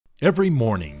Every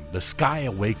morning, the sky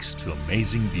awakes to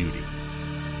amazing beauty.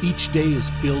 Each day is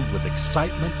filled with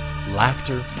excitement,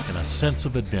 laughter, and a sense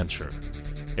of adventure.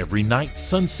 Every night,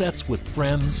 sunsets with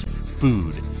friends,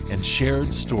 food, and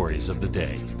shared stories of the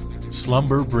day.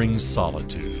 Slumber brings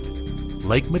solitude.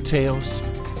 Lake Mateos,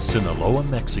 Sinaloa,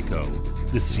 Mexico,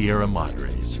 the Sierra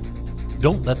Madres.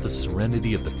 Don't let the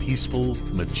serenity of the peaceful,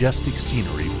 majestic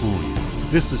scenery fool you.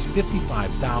 This is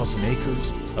 55,000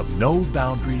 acres of no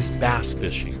boundaries bass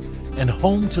fishing and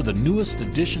home to the newest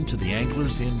addition to the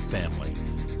Anglers Inn family,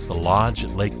 the Lodge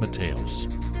at Lake Mateos.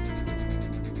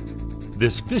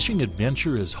 This fishing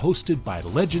adventure is hosted by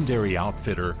legendary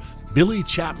outfitter Billy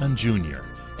Chapman Jr.,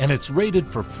 and it's rated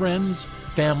for friends,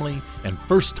 family, and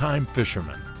first-time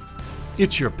fishermen.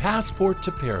 It's your passport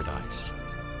to paradise.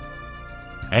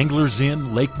 Anglers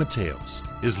Inn Lake Mateos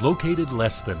is located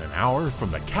less than an hour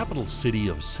from the capital city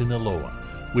of Sinaloa,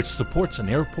 which supports an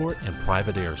airport and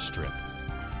private airstrip.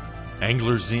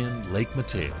 Anglers Inn Lake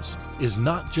Mateos is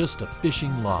not just a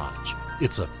fishing lodge,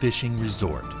 it's a fishing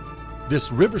resort.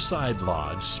 This riverside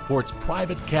lodge sports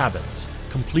private cabins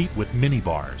complete with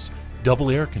minibars, double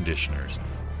air conditioners,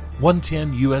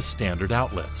 110 U.S. standard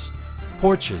outlets,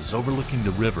 porches overlooking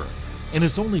the river, and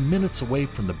is only minutes away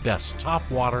from the best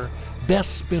topwater,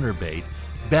 best spinnerbait,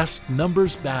 best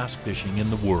numbers bass fishing in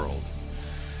the world.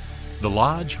 The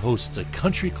lodge hosts a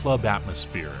country club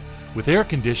atmosphere with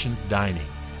air-conditioned dining,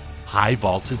 high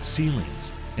vaulted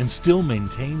ceilings, and still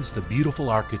maintains the beautiful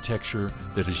architecture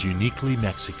that is uniquely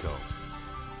Mexico.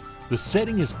 The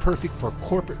setting is perfect for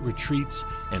corporate retreats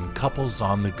and couples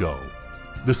on the go.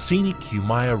 The scenic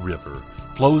Humaya River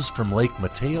flows from Lake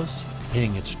Mateos,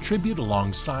 paying its tribute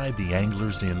alongside the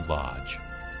Anglers Inn Lodge.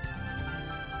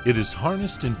 It is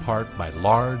harnessed in part by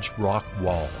large rock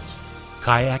walls.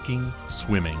 Kayaking,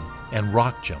 swimming, and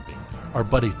rock jumping are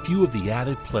but a few of the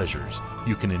added pleasures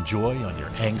you can enjoy on your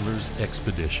angler's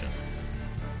expedition.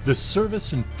 The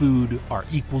service and food are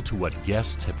equal to what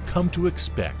guests have come to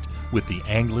expect with the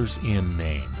Anglers Inn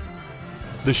name.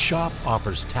 The shop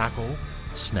offers tackle,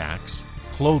 snacks,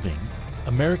 clothing,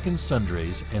 American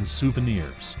sundries, and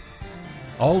souvenirs.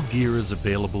 All gear is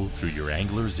available through your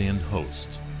Anglers Inn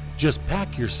hosts. Just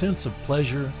pack your sense of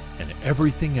pleasure and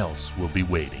everything else will be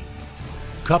waiting.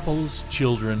 Couples,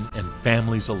 children, and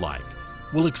families alike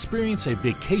will experience a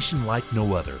vacation like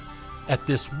no other at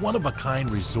this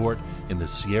one-of-a-kind resort in the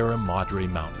Sierra Madre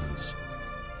Mountains.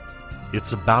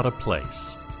 It's about a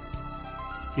place.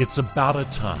 It's about a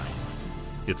time.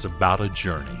 It's about a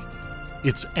journey.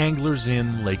 It's Anglers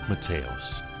Inn Lake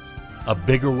Mateos. A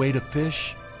bigger way to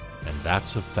fish, and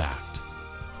that's a fact.